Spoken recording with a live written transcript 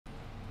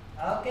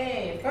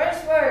Okay,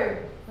 first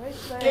word.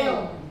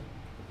 Film.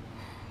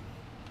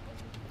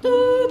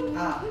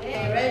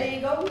 Okay, ready,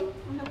 go.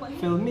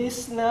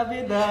 Feliz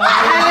Navidad.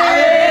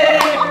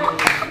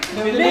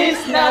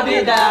 Feliz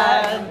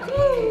Navidad.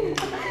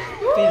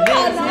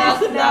 Feliz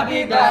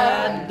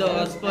Navidad.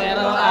 Dos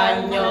pero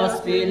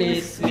años.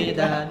 Feliz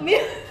Navidad.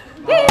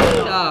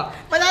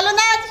 Panalo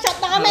na!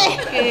 Shot na kami!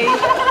 Okay.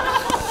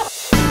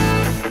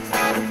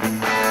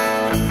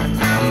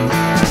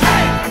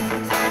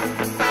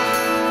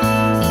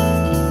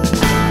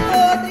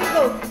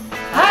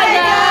 Hi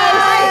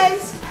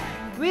guys!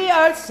 We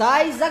are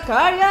Sai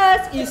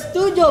Zacarias in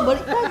studio.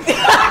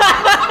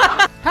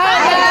 Hi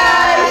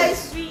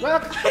guys!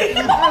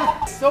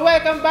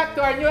 Welcome back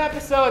to our new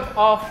episode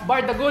of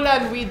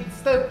Bardagulan with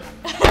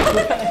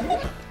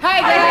Hi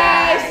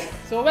guys!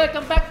 So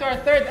welcome back to our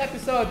third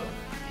episode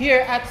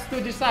here at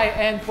Studio Sai,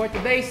 and for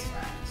today's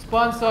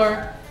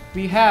sponsor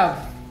we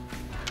have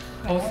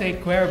Jose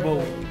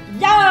Cuervo.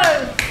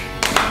 Yes!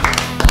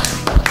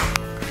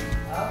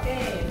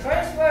 Okay,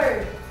 first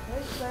word.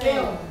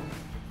 Film.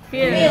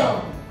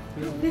 Film.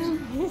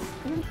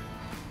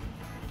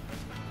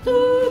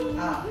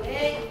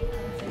 Okay.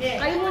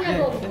 Sige. Ayaw mo na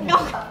go.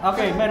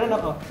 Okay, meron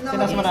ako.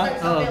 Sinas mo na?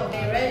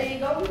 Okay,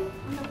 ready, go.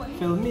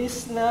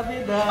 Feliz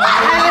Navidad.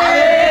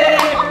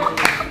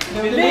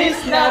 Feliz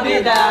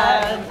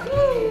Navidad.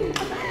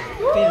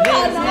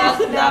 Feliz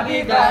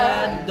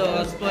Navidad.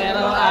 Dos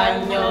pero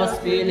años.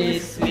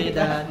 Feliz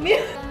Navidad.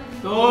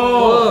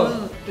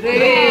 2,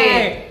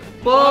 3,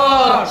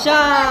 4.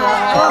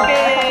 Shot!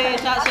 Okay!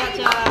 Shot!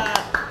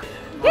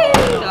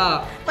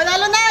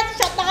 Panalo na!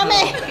 Shot na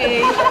kami!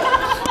 Okay.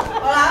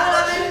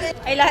 Wala kayo.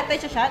 Ay, lahat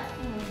tayo sa shot?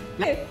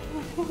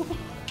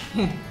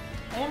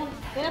 Ayan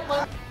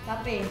po.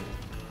 Kape.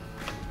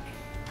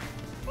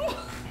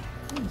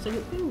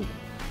 Sagot ko.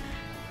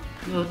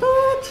 No,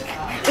 tot!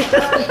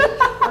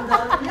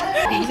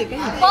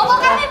 Bobo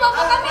kami!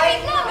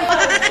 Wait lang!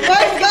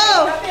 Let's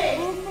go!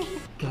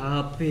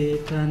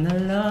 Kape ka na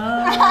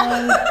lang.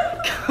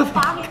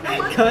 Kape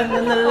ka na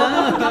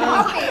lang.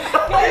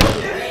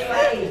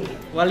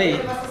 Wali.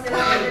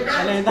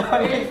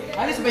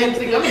 Alis ba yung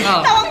sigla?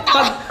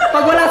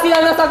 Pag wala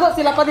sila nasagot,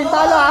 sila pa din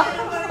talo ha.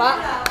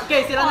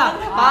 Okay, sila na.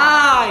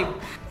 5.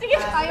 Sige,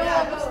 ayaw mo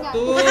ubos niya.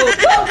 2.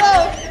 Go,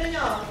 go!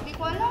 Hindi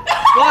ko alam.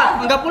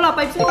 Hanggang pula,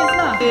 5 seconds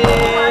na.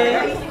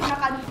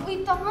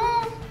 Uy,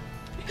 tama!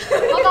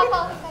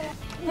 Magkakaon kayo.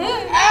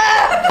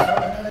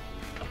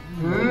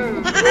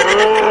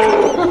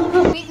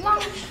 Wait lang.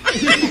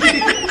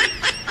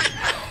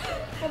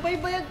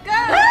 Mabaybayag ka.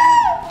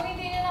 Kung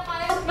hindi nyo na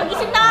kaya.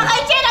 Mag-isip na nga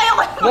kay Chen.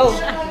 Ayoko. Go.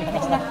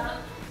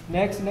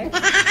 Next. Next.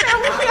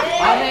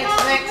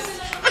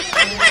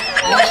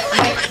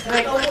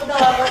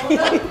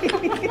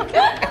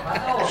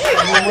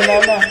 Mumula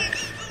na.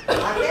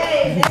 Okay,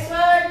 next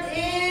word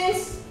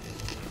is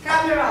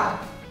camera.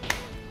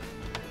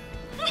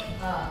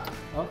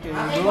 Okay,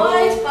 Okay, go.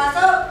 boys,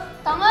 pasok.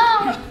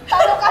 Tama.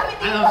 Talo kami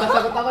dito. Ano,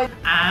 sasagot ako.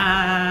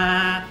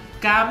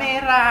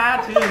 Camera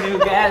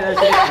together,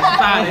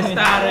 started.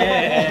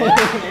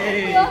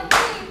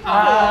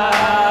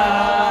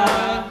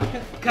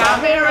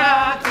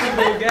 Camera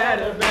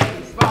together,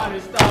 started.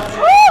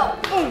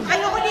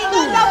 Ayoko dito.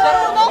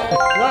 Tama.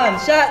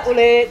 1 shot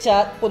ulit,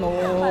 shot puno.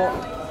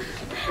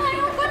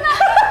 Ayoko na.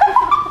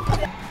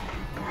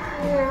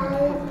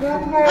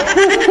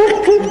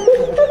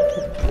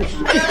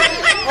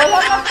 Wala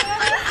ka.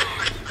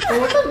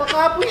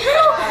 Makapoy.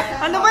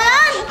 Ano ba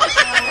yan?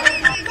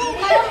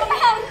 Ayaw mo na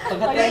yan.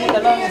 Pagkatay mo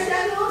na lang.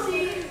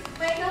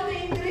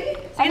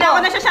 Sige na, ako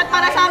na siya shot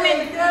para sa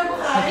amin.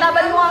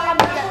 Maglaban mo nga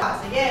kami dyan.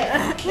 Sige.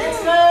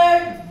 Next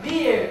word,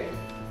 beer.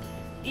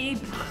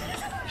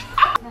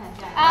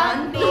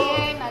 Ang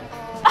beer na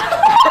to.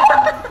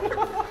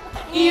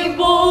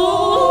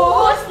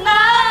 Ibuhos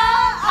na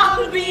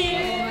ang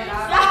beer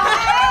sa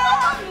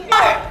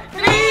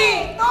 3,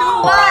 2,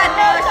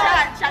 1.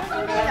 Shot! Shot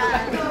ko na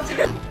yan.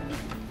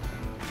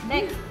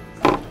 Next.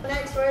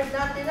 Next word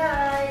natin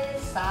ay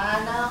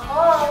sana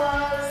all.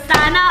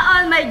 Sana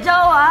all may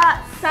jowa.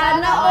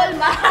 Sana all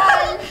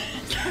mahal.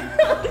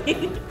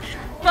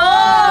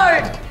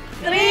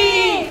 4,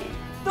 3,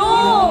 2,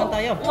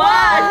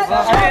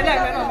 1.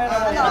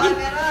 Meron.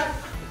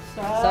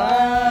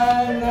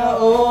 Sana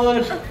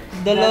all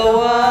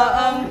dalawa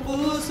ang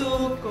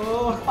puso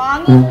ko.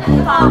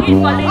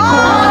 Pangit balik.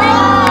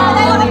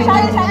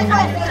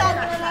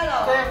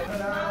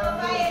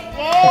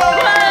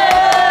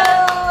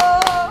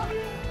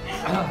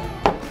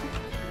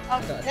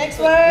 Next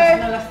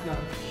word,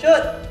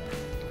 shoot.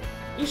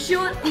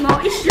 I-shoot mo mo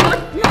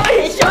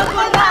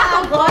na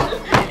ang ball.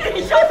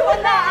 I-shoot mo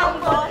na ang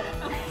ball.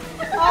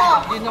 Oh,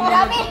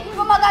 grabe,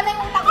 gumagana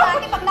yung utak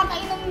natin pag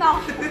nakainom na.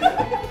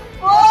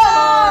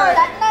 4,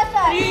 shot na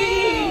siya.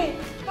 3,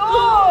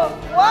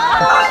 2,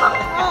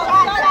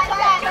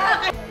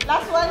 1.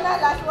 Last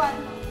one.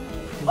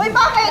 Uy,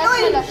 bakit?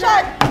 Uy,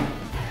 shot.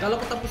 Kala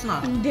ko tapos na.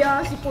 Hindi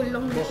si Paul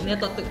lang.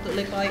 Nito,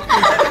 like like.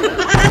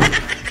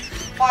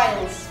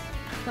 Files.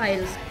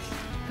 Files.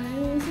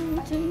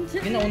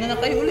 Ginauna na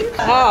kayo ulit.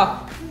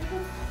 Ha!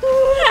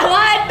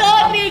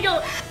 Amigo.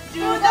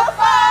 To the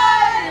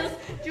files,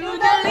 to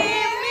the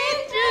limit,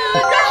 to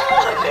the...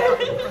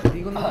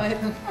 Hindi ko na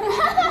kahit ng...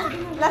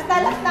 Last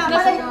na.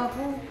 Malay.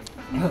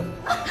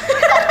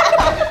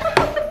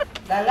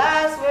 The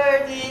last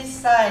word is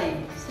sigh.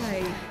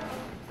 Ay,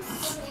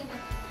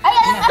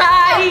 alam ka.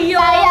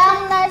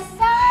 Sayang na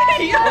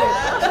sayang.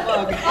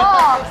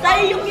 Oh,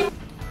 sayang.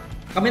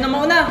 Kami na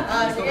mauna.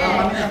 Sige.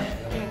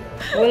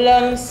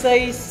 Walang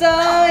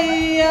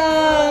saysayang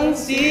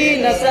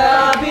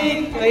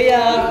sinasabi,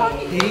 kaya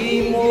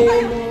di mo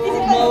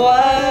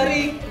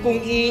mawari.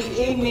 Kung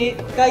iinit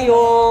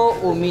kayo,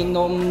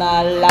 uminom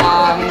na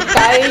lang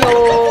kayo.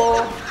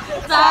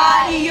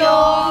 Sa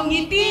iyong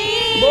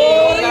ngiti,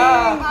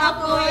 Boring!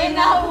 ako'y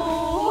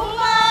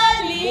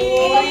nahuhumali.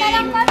 Na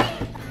lang kami.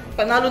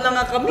 Panalo na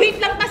nga kami.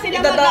 Wait lang pa sila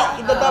mag-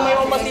 Idadamay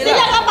mo pa sila.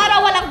 Sila ka para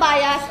walang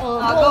bias.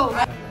 Oh, go.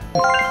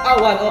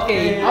 Awan,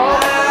 okay.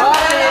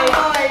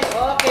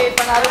 Okay,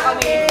 panalo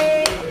kami.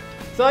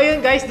 So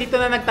ayun guys, dito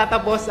na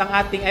nagtatapos ang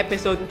ating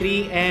episode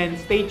 3 and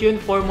stay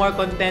tuned for more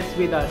contents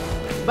with us.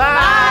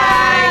 Bye!